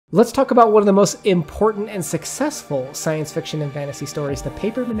Let's talk about one of the most important and successful science fiction and fantasy stories, the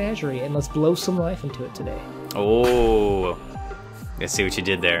Paper Menagerie, and let's blow some life into it today. Oh, I see what you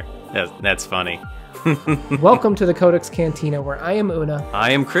did there. That's funny. Welcome to the CodeX Cantina, where I am Una.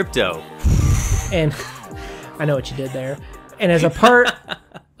 I am Crypto. And I know what you did there. And as a part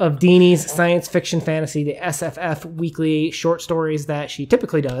of Deanie's science fiction fantasy, the SFF weekly short stories that she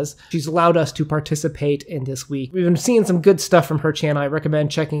typically does, she's allowed us to participate in this week. We've been seeing some good stuff from her channel. I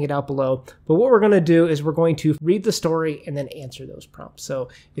recommend checking it out below. But what we're going to do is we're going to read the story and then answer those prompts. So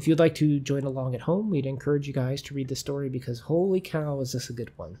if you'd like to join along at home, we'd encourage you guys to read the story because holy cow, is this a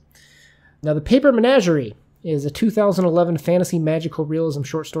good one. Now, the Paper Menagerie is a 2011 fantasy magical realism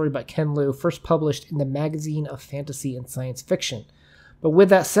short story by Ken Liu, first published in the Magazine of Fantasy and Science Fiction. But with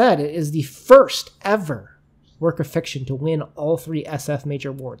that said, it is the first ever work of fiction to win all 3 SF major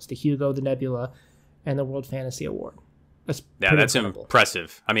awards, the Hugo, the Nebula, and the World Fantasy Award. That's incredible.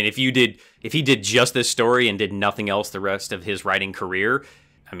 Impressive. I mean, if he did just this story and did nothing else the rest of his writing career,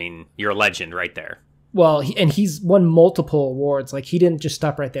 I mean, you're a legend right there. Well, he's won multiple awards. Like, he didn't just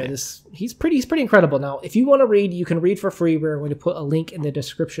stop right there. Yeah. He's pretty incredible. Now, if you want to read, you can read for free. We're going to put a link in the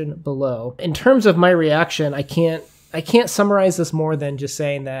description below. In terms of my reaction, I can't summarize this more than just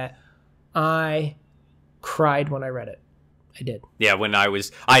saying that I cried when I read it. I did. Yeah, when I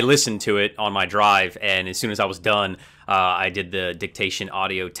listened to it on my drive, and as soon as I was done, I did the dictation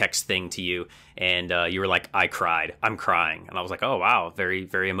audio text thing to you, and you were like, I cried. I'm crying. And I was like, oh, wow, very,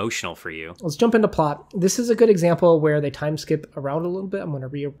 very emotional for you. Let's jump into plot. This is a good example where they time skip around a little bit. I'm going to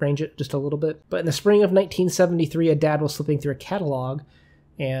rearrange it just a little bit. But in the spring of 1973, a dad was flipping through a catalog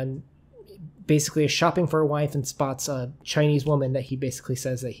and basically is shopping for a wife and spots a Chinese woman that he basically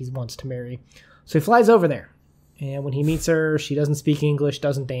says that he wants to marry. So he flies over there. And when he meets her, she doesn't speak English,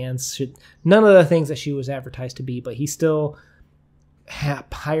 doesn't dance, none of the things that she was advertised to be, but he still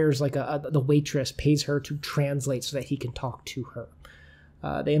hires like the waitress, pays her to translate so that he can talk to her.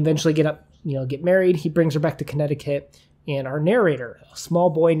 They eventually get married. He brings her back to Connecticut. And our narrator, a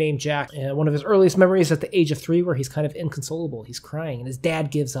small boy named Jack, and one of his earliest memories at the age of 3 where he's kind of inconsolable. He's crying, and his dad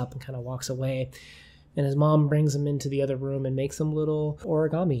gives up and kind of walks away. And his mom brings him into the other room and makes him little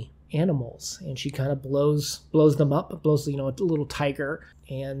origami animals. And she kind of blows them up, blows a little tiger,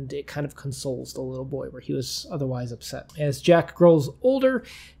 and it kind of consoles the little boy where he was otherwise upset. As Jack grows older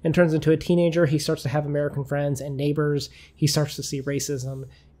and turns into a teenager, he starts to have American friends and neighbors. He starts to see racism,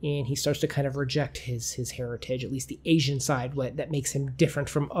 and he starts to kind of reject his heritage, at least the Asian side, that makes him different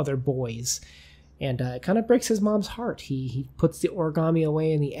from other boys. And it kind of breaks his mom's heart. He puts the origami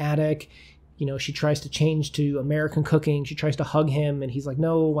away in the attic. She tries to change to American cooking. She tries to hug him, and he's like,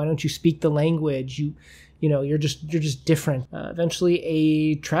 no, why don't you speak the language? You're just different. Eventually,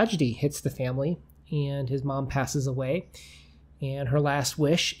 a tragedy hits the family, and his mom passes away. And her last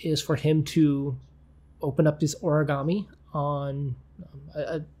wish is for him to open up this origami on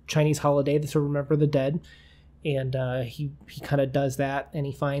a Chinese holiday to remember the dead. And he kind of does that, and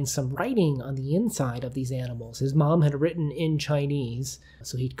he finds some writing on the inside of these animals. His mom had written in Chinese,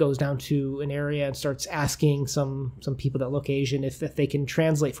 so he goes down to an area and starts asking some people that look Asian if they can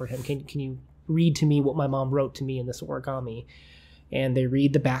translate for him. Can you read to me what my mom wrote to me in this origami? And they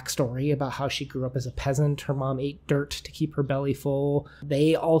read the backstory about how she grew up as a peasant. Her mom ate dirt to keep her belly full.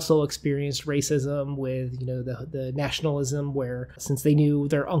 They also experienced racism with, the nationalism where, since they knew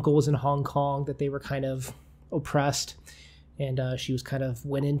their uncle was in Hong Kong, that they were kind of oppressed. And she was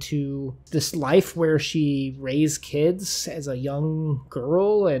went into this life where she raised kids as a young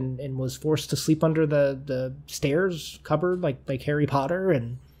girl and was forced to sleep under the stairs cupboard like Harry Potter,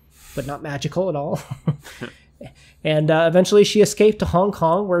 but not magical at all. And eventually she escaped to Hong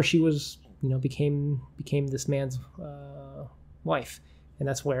Kong, where she was, became this man's wife. And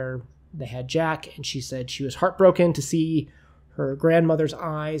that's where they had Jack. And she said she was heartbroken to see her grandmother's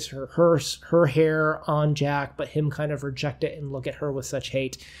eyes, her hair on Jack, but him kind of reject it and look at her with such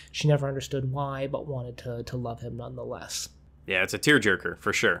hate. She never understood why, but wanted to love him nonetheless. Yeah, it's a tearjerker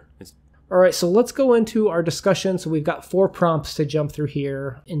for sure. All right, so let's go into our discussion. So we've got 4 prompts to jump through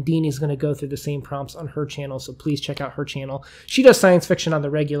here, and Deanie's going to go through the same prompts on her channel, so please check out her channel. She does science fiction on the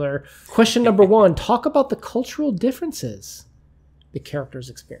regular. Question number 1, talk about the cultural differences the characters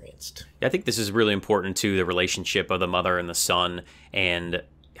experienced. I think this is really important to the relationship of the mother and the son, and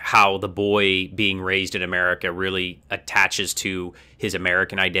how the boy being raised in America really attaches to his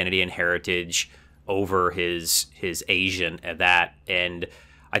American identity and heritage over his Asian at that. And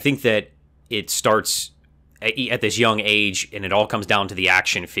I think that it starts at this young age, and it all comes down to the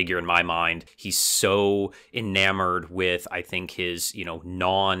action figure in my mind. He's so enamored with, I think, his,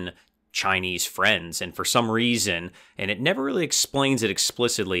 Chinese friends. And for some reason, and it never really explains it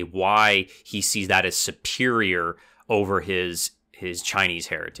explicitly, why he sees that as superior over his Chinese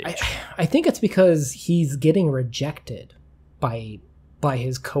heritage. I think it's because he's getting rejected by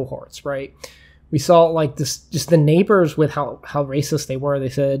his cohorts, right? We saw like this, just the neighbors with how racist they were. They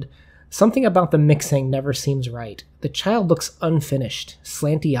said, something about the mixing never seems right. The child looks unfinished,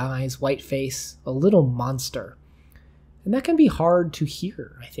 slanty eyes, white face, a little monster. And that can be hard to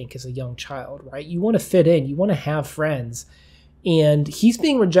hear, I think, as a young child, right? You want to fit in, you want to have friends. And he's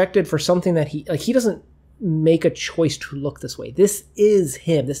being rejected for something that he doesn't make a choice to look this way. This is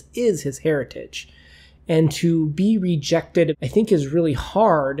him. This is his heritage. And to be rejected, I think, is really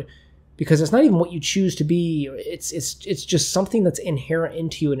hard because it's not even what you choose to be. It's just something that's inherent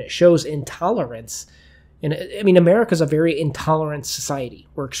into you, and it shows intolerance. And I mean, America's a very intolerant society.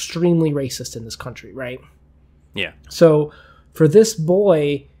 We're extremely racist in this country, right? Yeah. So for this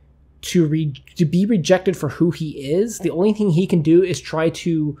boy to be rejected for who he is, the only thing he can do is try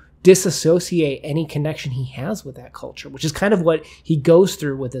to disassociate any connection he has with that culture, which is kind of what he goes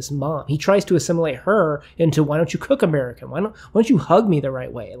through with his mom. He tries to assimilate her into, why don't you cook American? Why don't you hug me the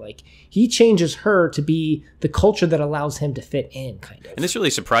right way? Like, he changes her to be the culture that allows him to fit in, kind of. And this really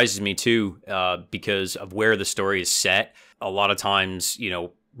surprises me too, because of where the story is set. A lot of times,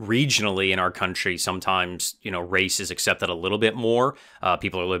 regionally in our country, sometimes, race is accepted a little bit more.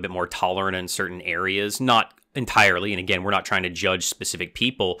 People are a little bit more tolerant in certain areas, not entirely. And again, we're not trying to judge specific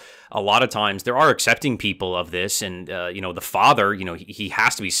people. A lot of times there are accepting people of this. And, the father, he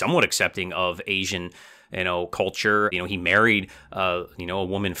has to be somewhat accepting of Asian, culture. He married, a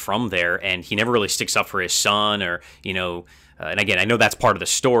woman from there, and he never really sticks up for his son or, and again, I know that's part of the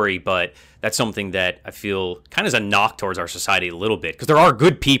story, but that's something that I feel kind of is a knock towards our society a little bit, because there are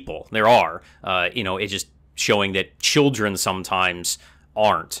good people. There are, it's just showing that children sometimes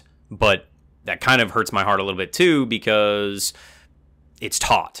aren't. But that kind of hurts my heart a little bit too, because it's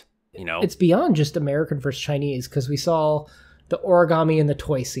taught, It's beyond just American versus Chinese, because we saw the origami and the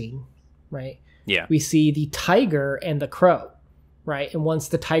toy scene, right? Yeah. We see the tiger and the crow, right? And once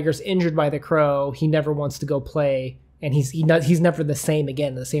the tiger's injured by the crow, he never wants to go play. And he's never the same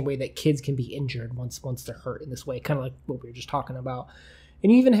again, the same way that kids can be injured once they're hurt in this way, kind of like what we were just talking about.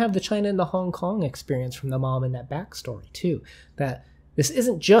 And you even have the China and the Hong Kong experience from the mom in that backstory too, that this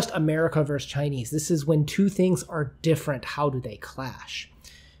isn't just America versus Chinese. This is when two things are different, how do they clash?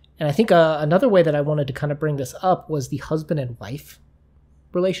 And I think another way that I wanted to kind of bring this up was the husband and wife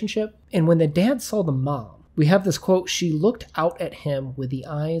relationship. And when the dad saw the mom, we have this quote, "She looked out at him with the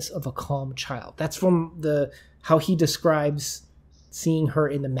eyes of a calm child." That's from how he describes seeing her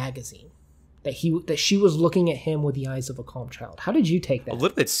in the magazine, that she was looking at him with the eyes of a calm child. How did you take that? A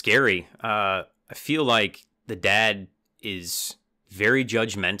little bit scary. I feel like the dad is very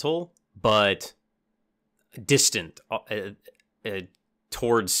judgmental, but distant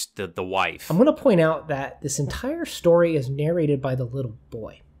towards the wife. I'm going to point out that this entire story is narrated by the little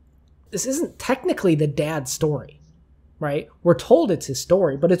boy. This isn't technically the dad's story, right? We're told it's his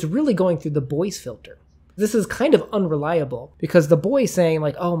story, but it's really going through the boy's filter. This is kind of unreliable, because the boy's saying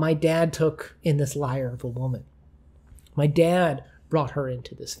like, oh, my dad took in this liar of a woman. My dad brought her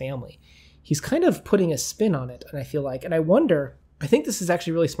into this family. He's kind of putting a spin on it, and I feel like, and I think this is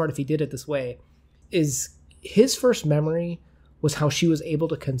actually really smart if he did it this way, is his first memory was how she was able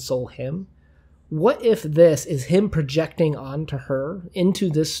to console him. What if this is him projecting onto her, into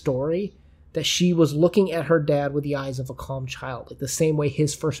this story, that she was looking at her dad with the eyes of a calm child, like the same way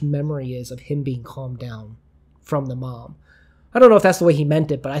his first memory is of him being calmed down from the mom. I don't know if that's the way he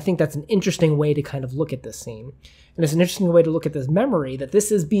meant it, but I think that's an interesting way to kind of look at this scene. And it's an interesting way to look at this memory, that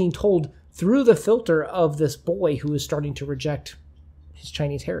this is being told through the filter of this boy who is starting to reject his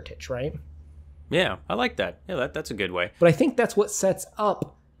Chinese heritage, right? Yeah, I like that. Yeah, that's a good way. But I think that's what sets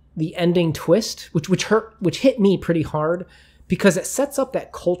up the ending twist, which hit me pretty hard, because it sets up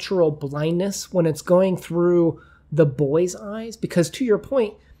that cultural blindness when it's going through the boy's eyes. Because to your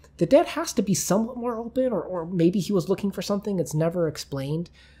point, the dad has to be somewhat more open, or maybe he was looking for something that's never explained.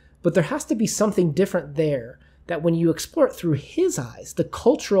 But there has to be something different there, that when you explore it through his eyes, the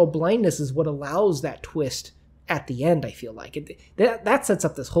cultural blindness is what allows that twist at the end, I feel like. That sets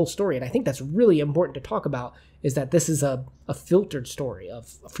up this whole story. And I think that's really important to talk about, is that this is a filtered story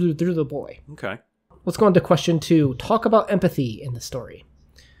through the boy. Okay. Let's go on to question 2. Talk about empathy in the story.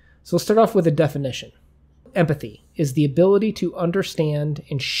 So let's start off with a definition. Empathy is the ability to understand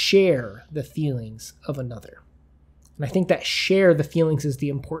and share the feelings of another. And I think that share the feelings is the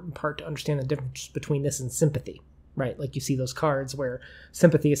important part to understand the difference between this and sympathy, right? Like you see those cards where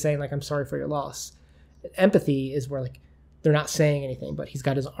sympathy is saying like, I'm sorry for your loss. Empathy is where like, they're not saying anything, but he's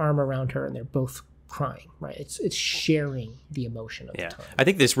got his arm around her and they're both crying, right? It's sharing the emotion of the time. I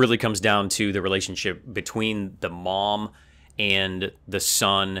think this really comes down to the relationship between the mom and the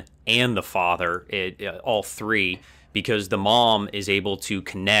son and the father, all three, because the mom is able to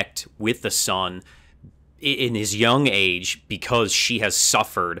connect with the son in his young age because she has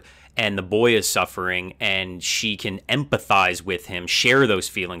suffered and the boy is suffering, and she can empathize with him, share those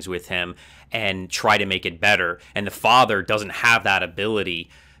feelings with him, and try to make it better. And the father doesn't have that ability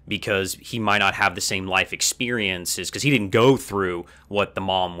because he might not have the same life experiences because he didn't go through what the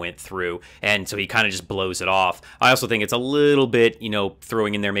mom went through. And so he kind of just blows it off. I also think it's a little bit,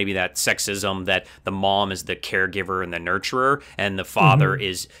 throwing in there maybe that sexism that the mom is the caregiver and the nurturer, and the father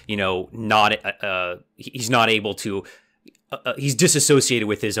is, not, he's not able to, he's disassociated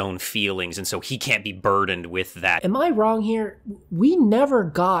with his own feelings, and so he can't be burdened with that. Am I wrong here? We never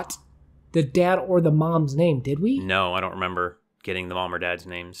got the dad or the mom's name, did we? No, I don't remember getting the mom or dad's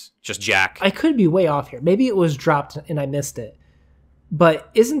names. Just Jack. I could be way off here. Maybe it was dropped and I missed it.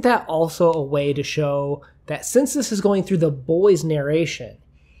 But isn't that also a way to show that since this is going through the boy's narration,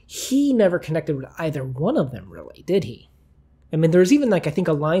 he never connected with either one of them, really, did he? I mean, there's even, I think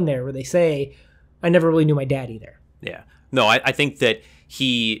a line there where they say, I never really knew my dad either. Yeah. No, I think that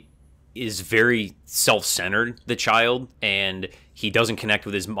he is very self-centered, the child, and he doesn't connect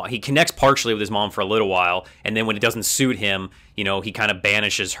with his mom. He connects partially with his mom for a little while, and then when it doesn't suit him, he kind of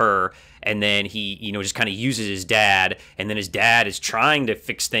banishes her, and then he, just kind of uses his dad, and then his dad is trying to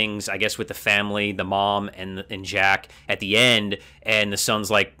fix things, I guess, with the family, the mom and Jack at the end, and the son's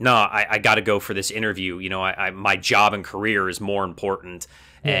like, no, I got to go for this interview. My job and career is more important,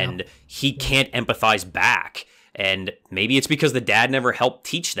 and he can't empathize back. And maybe it's because the dad never helped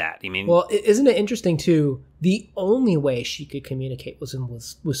teach that. Well, isn't it interesting too? The only way she could communicate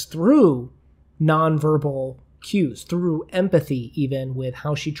was through nonverbal cues, through empathy, even with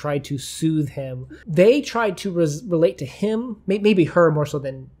how she tried to soothe him. They tried to relate to him, maybe her more so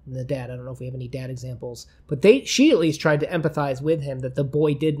than the dad. I don't know if we have any dad examples, but she at least tried to empathize with him. That the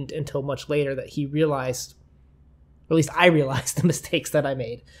boy didn't until much later that he realized. Or at least I realized the mistakes that I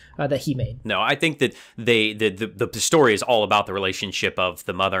made, that he made. No, I think that the story is all about the relationship of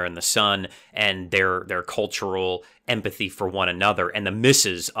the mother and the son and their cultural empathy for one another and the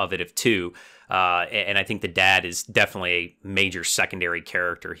misses of it too. And I think the dad is definitely a major secondary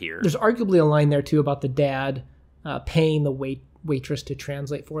character here. There's arguably a line there too about the dad paying the waitress to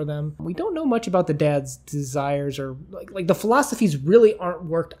translate for them. We don't know much about the dad's desires or like the philosophies really aren't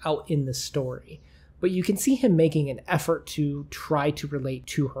worked out in the story. But you can see him making an effort to try to relate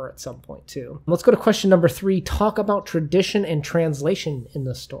to her at some point, too. Let's go to question number 3. Talk about tradition and translation in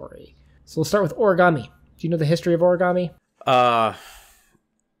the story. So we'll start with origami. Do you know the history of origami? No,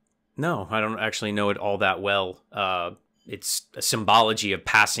 I don't actually know it all that well. It's a symbology of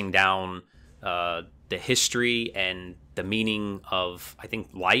passing down the history and the meaning of, I think,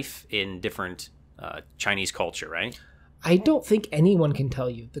 life in different Chinese culture, right? I don't think anyone can tell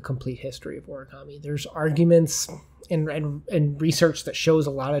you the complete history of origami. There's arguments and research that shows a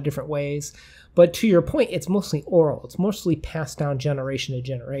lot of different ways. But to your point, it's mostly oral. It's mostly passed down generation to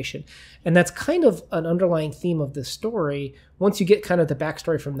generation. And that's kind of an underlying theme of this story. Once you get kind of the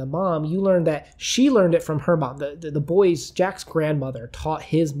backstory from the mom, you learn that she learned it from her mom. The boy's, Jack's grandmother taught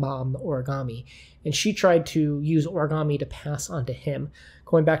his mom the origami. And she tried to use origami to pass on to him.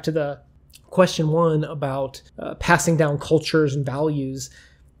 Going back to the question 1 about passing down cultures and values,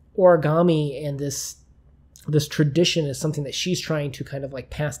 origami and this tradition is something that she's trying to kind of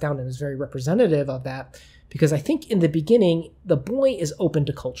pass down and is very representative of that, because I think in the beginning the boy is open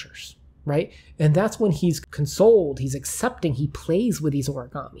to cultures, right? And that's when he's consoled, he's accepting, he plays with these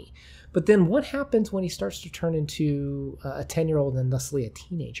origami. But then what happens when he starts to turn into a 10-year-old and thusly a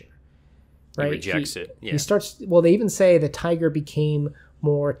teenager, right? He rejects it. Yeah. He starts, well, they even say the tiger became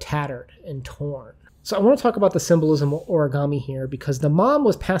more tattered and torn. So I want to talk about the symbolism of origami here, because the mom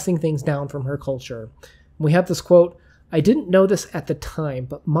was passing things down from her culture. We have this quote, "I didn't know this at the time,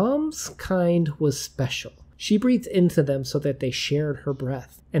 but mom's kind was special. She breathed into them so that they shared her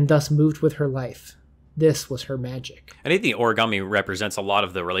breath and thus moved with her life. This was her magic." I think the origami represents a lot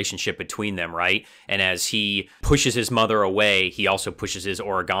of the relationship between them, right? And as he pushes his mother away, he also pushes his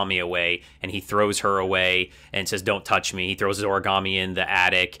origami away, and he throws her away and says, "Don't touch me." He throws his origami in the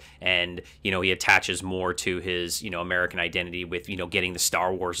attic, and, he attaches more to his, American identity with, getting the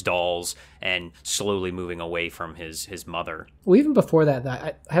Star Wars dolls and slowly moving away from his mother. Well, even before that,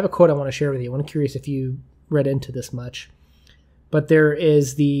 I have a quote I want to share with you. I'm curious if you read into this much. But there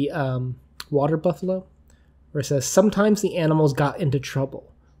is the water buffalo, where it says, "Sometimes the animals got into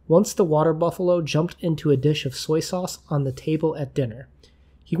trouble. Once the water buffalo jumped into a dish of soy sauce on the table at dinner.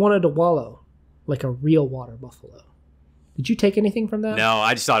 He wanted to wallow like a real water buffalo. Did you take anything from that? No,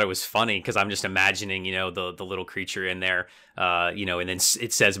 I just thought it was funny because I'm just imagining, the little creature in there, and then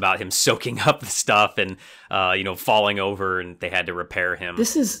it says about him soaking up the stuff and, falling over, and they had to repair him.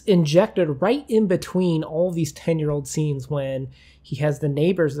 This is injected right in between all these 10-year-old scenes when he has the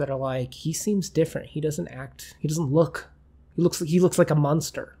neighbors that are like, he seems different. He doesn't look, he looks like a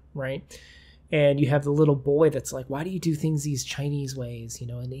monster, right? And you have the little boy that's like, why do you do things these Chinese ways?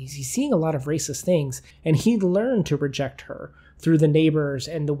 And he's seeing a lot of racist things. And he learned to reject her through the neighbors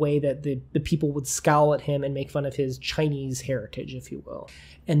and the way that the people would scowl at him and make fun of his Chinese heritage, if you will.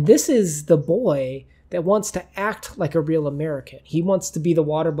 And this is the boy that wants to act like a real American. He wants to be the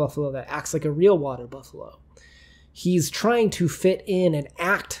water buffalo that acts like a real water buffalo. He's trying to fit in and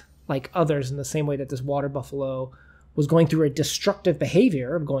act like others in the same way that this water buffalo was going through a destructive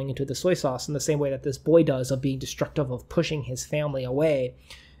behavior of going into the soy sauce in the same way that this boy does of being destructive of pushing his family away.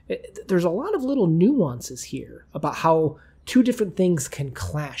 There's a lot of little nuances here about how two different things can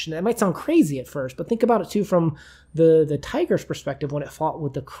clash. And that might sound crazy at first, but think about it too from the tiger's perspective when it fought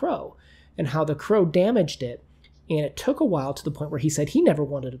with the crow and how the crow damaged it. And it took a while to the point where he said he never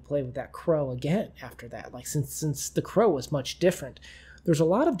wanted to play with that crow again after that. Like since the crow was much different. There's a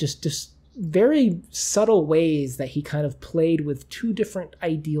lot of just very subtle ways that he kind of played with two different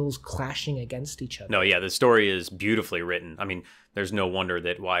ideals clashing against each other. No, yeah, the story is beautifully written. I mean, there's no wonder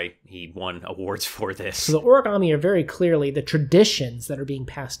that why he won awards for this. So the origami are very clearly the traditions that are being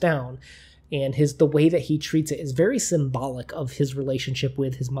passed down, and the way that he treats it is very symbolic of his relationship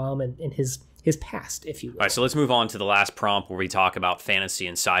with his mom and his past, if you will. All right, so let's move on to the last prompt where we talk about fantasy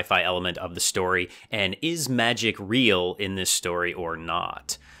and sci-fi element of the story, and is magic real in this story or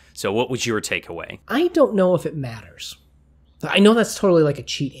not? So what was your takeaway? I don't know if it matters. I know that's totally like a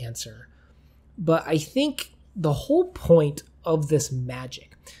cheat answer, but I think the whole point of this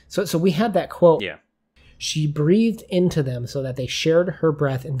magic. So we had that quote. Yeah. She breathed into them so that they shared her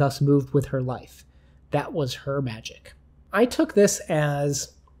breath and thus moved with her life. That was her magic. I took this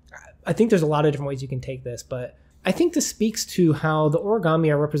as, I think there's a lot of different ways you can take this, but I think this speaks to how the origami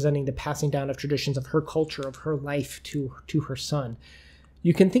are representing the passing down of traditions of her culture, of her life to her son.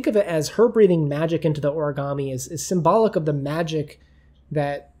 You can think of it as her breathing magic into the origami is symbolic of the magic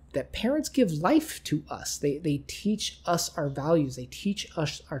that parents give life to us. They teach us our values. They teach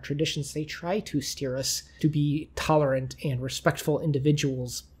us our traditions. They try to steer us to be tolerant and respectful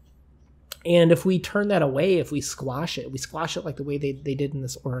individuals. And if we turn that away, if we squash it like the way they did in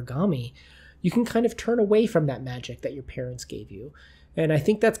this origami, you can kind of turn away from that magic that your parents gave you. And I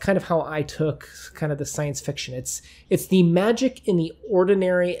think that's kind of how I took kind of the science fiction. It's the magic in the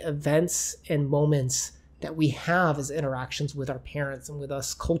ordinary events and moments that we have as interactions with our parents and with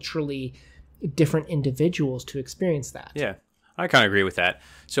us culturally different individuals to experience that. Yeah, I kind of agree with that.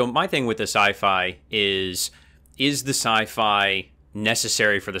 So my thing with the sci-fi is the sci-fi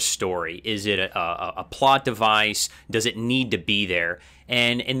necessary for the story? Is it a plot device? Does it need to be there?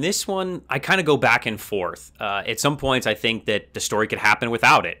 And in this one, I kind of go back and forth. At some points, I think that the story could happen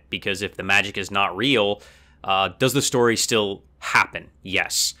without it, because if the magic is not real, does the story still happen?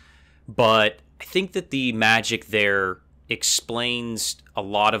 Yes. But I think that the magic there explains a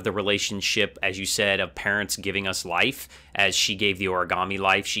lot of the relationship, as you said, of parents giving us life. As she gave the origami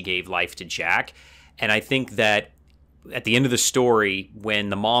life, she gave life to Jack. And I think that at the end of the story, when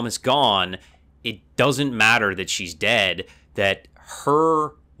the mom is gone, it doesn't matter that she's dead, that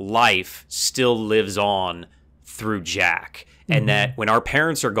her life still lives on through Jack. Mm-hmm. And that when our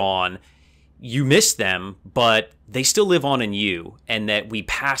parents are gone, you miss them, but they still live on in you. And that we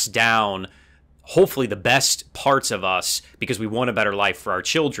pass down, hopefully, the best parts of us because we want a better life for our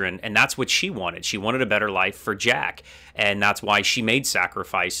children. And that's what she wanted. She wanted a better life for Jack. And that's why she made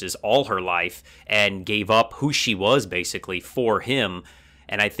sacrifices all her life and gave up who she was, basically, for him.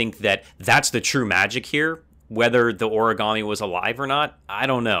 And I think that that's the true magic here. Whether the origami was alive or not, I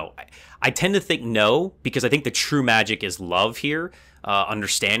don't know. I tend to think no, because I think the true magic is love here.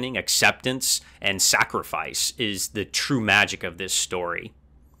 Understanding, acceptance, and sacrifice is the true magic of this story.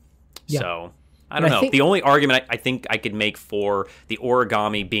 Yeah. So, I don't know. The only argument I think I could make for the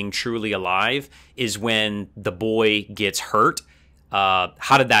origami being truly alive is when the boy gets hurt.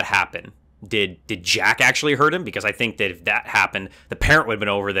 How did that happen? Did Jack actually hurt him? Because I think that if that happened, the parent would have been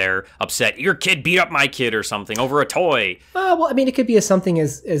over there upset. Your kid beat up my kid or something over a toy. Well, I mean, it could be as something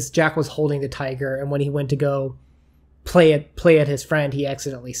as Jack was holding the tiger, and when he went to go play at his friend, he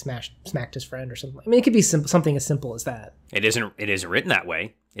accidentally smacked his friend or something. I mean, it could be something as simple as that. It isn't written that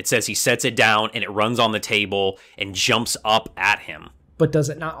way. It says he sets it down and it runs on the table and jumps up at him. But does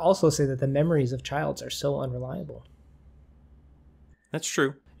it not also say that the memories of childs are so unreliable? That's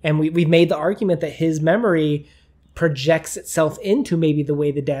true. And we've made the argument that his memory projects itself into maybe the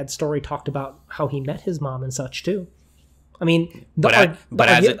way the dad's story talked about how he met his mom and such too. I mean,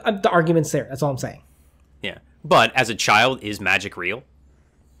 the argument's there. That's all I'm saying. Yeah. But as a child, is magic real?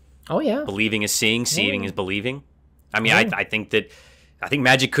 Oh, yeah. Believing is seeing, seeing is believing. I mean, I think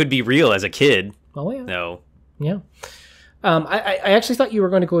magic could be real as a kid. Oh, yeah. No. Yeah. I actually thought you were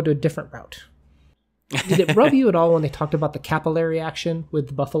going to go to a different route. Did it rub you at all when they talked about the capillary action with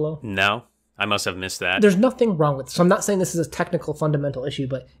the buffalo? No. I must have missed that. There's nothing wrong with it. So I'm not saying this is a technical fundamental issue,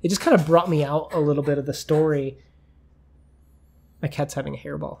 but it just kind of brought me out a little bit of the story. My cat's having a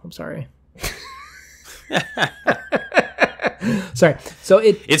hairball. I'm sorry. Sorry. So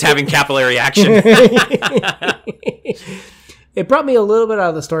it's having capillary action. It brought me a little bit out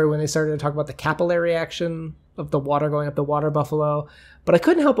of the story when they started to talk about the capillary action of the water going up the water buffalo. But I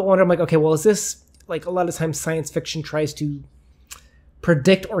couldn't help but wonder, I'm like, okay, well, is this like a lot of times science fiction tries to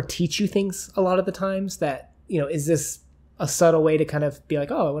predict or teach you things a lot of the times that, is this a subtle way to kind of be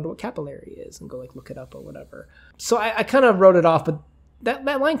like, oh, I wonder what capillary is and go like look it up or whatever. So I kind of wrote it off, but that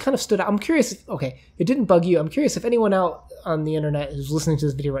line kind of stood out. I'm curious. Okay, it didn't bug you. I'm curious if anyone out on the internet who's listening to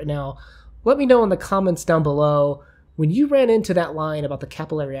this video right now, let me know in the comments down below, when you ran into that line about the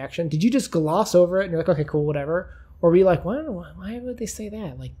capillary action, did you just gloss over it and you're like, okay, cool, whatever? Or were you like, why would they say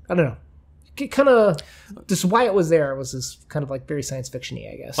that? Like, I don't know. Kind of just why it was there was this kind of like very science fiction-y,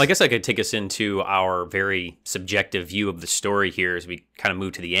 I guess. Well, I guess I could take us into our very subjective view of the story here as we kind of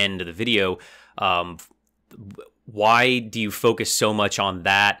move to the end of the video. Why do you focus so much on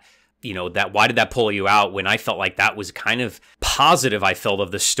that? Why did that pull you out when I felt like that was kind of positive I felt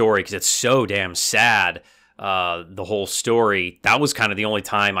of the story because it's so damn sad. The whole story, that was kind of the only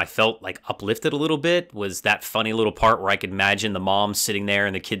time I felt like uplifted a little bit, was that funny little part where I could imagine the mom sitting there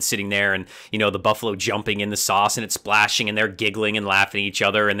and the kids sitting there and, the buffalo jumping in the sauce and it's splashing and they're giggling and laughing at each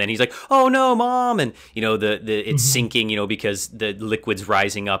other. And then he's like, oh no, mom. And, it's sinking, because the liquid's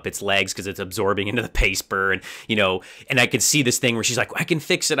rising up its legs because it's absorbing into the paper. And, and I could see this thing where she's like, I can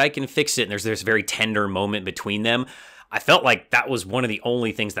fix it. And there's this very tender moment between them. I felt like that was one of the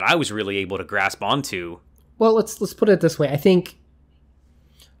only things that I was really able to grasp onto. Well, let's put it this way. I think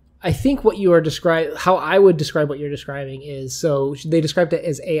what you are describing, how I would describe what you're describing is, so they described it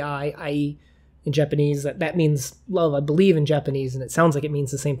as AI, i.e. in Japanese. That means love, I believe, in Japanese, and it sounds like it means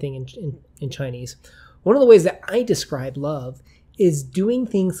the same thing in Chinese. One of the ways that I describe love is doing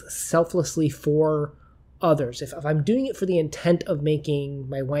things selflessly for others. If I'm doing it for the intent of making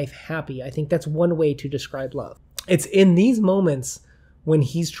my wife happy, I think that's one way to describe love. It's in these moments when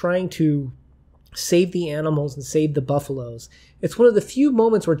he's trying to save the animals and save the buffaloes. It's one of the few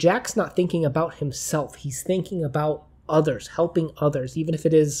moments where Jack's not thinking about himself. He's thinking about others, helping others, even if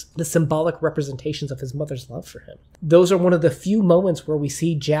it is the symbolic representations of his mother's love for him. Those are one of the few moments where we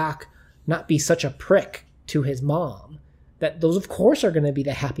see Jack not be such a prick to his mom. That those, of course, are going to be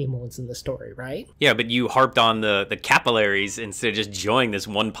the happy moments in the story, right? Yeah, but you harped on the capillaries instead of just enjoying this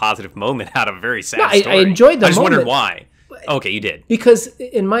one positive moment out of a very sad story. I enjoyed the moment. I just wondered why. Okay, you did. Because,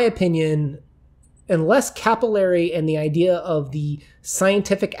 in my opinion, unless capillary and the idea of the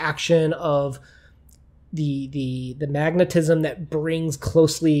scientific action of the magnetism that brings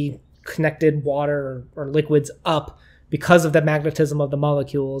closely connected water or liquids up because of the magnetism of the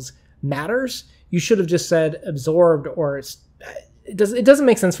molecules matters, you should have just said absorbed, or it doesn't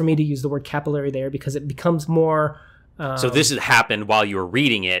make sense for me to use the word capillary there because it becomes more... so this has happened while you were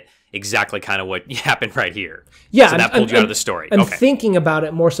reading it, exactly kind of what happened right here. Yeah. So that pulled you out of the story. I'm thinking about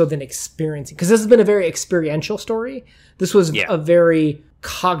it more so than experiencing, because this has been a very experiential story. This was a very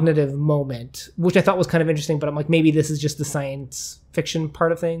cognitive moment, which I thought was kind of interesting, but I'm like, maybe this is just the science fiction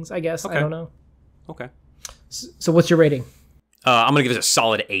part of things, I guess. Okay. I don't know. Okay. So what's your rating? I'm going to give it a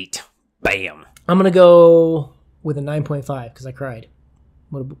solid 8. Bam. I'm going to go with a 9.5 because I cried.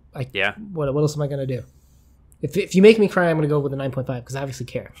 What else am I going to do? If you make me cry, I'm going to go with a 9.5 because I obviously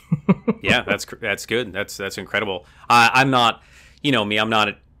care. Yeah, that's good. That's incredible. I'm not, me, I'm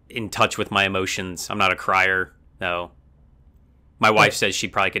not in touch with my emotions. I'm not a crier. No. My wife says she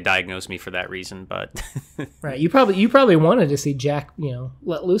probably could diagnose me for that reason, but right. You probably wanted to see Jack,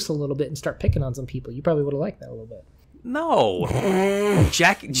 let loose a little bit and start picking on some people. You probably would have liked that a little bit. No.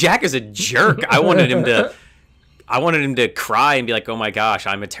 Jack is a jerk. I wanted him to cry and be like, "Oh my gosh,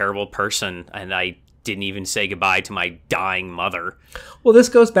 I'm a terrible person," and I didn't even say goodbye to my dying mother. Well, this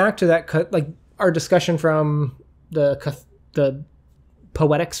goes back to that, like our discussion from the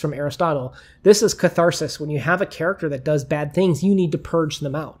Poetics from Aristotle. This is catharsis. When you have a character that does bad things, you need to purge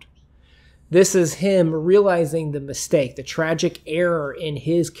them out. This is him realizing the mistake, the tragic error in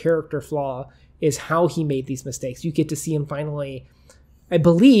his character flaw is how he made these mistakes. You get to see him finally, I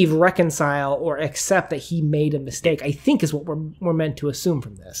believe, reconcile or accept that he made a mistake, I think is what we're meant to assume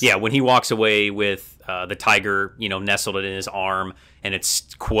from this. Yeah, when he walks away with the tiger, nestled in his arm, and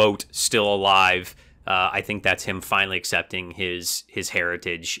it's, quote, still alive, I think that's him finally accepting his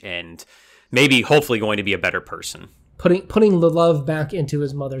heritage and maybe, hopefully, going to be a better person. Putting the love back into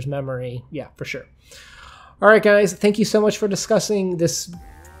his mother's memory. Yeah, for sure. All right, guys. Thank you so much for discussing this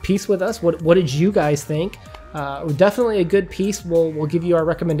piece with us. What did you guys think? Definitely a good piece. We'll give you our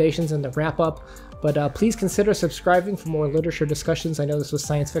recommendations in the wrap-up. But please consider subscribing for more literature discussions. I know this was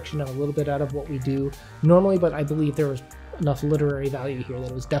science fiction and a little bit out of what we do normally, but I believe there was enough literary value here that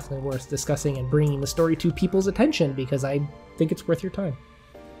it was definitely worth discussing and bringing the story to people's attention because I think it's worth your time.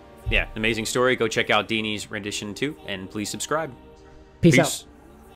 Yeah, amazing story. Go check out Deanie's rendition too, and please subscribe. Peace out.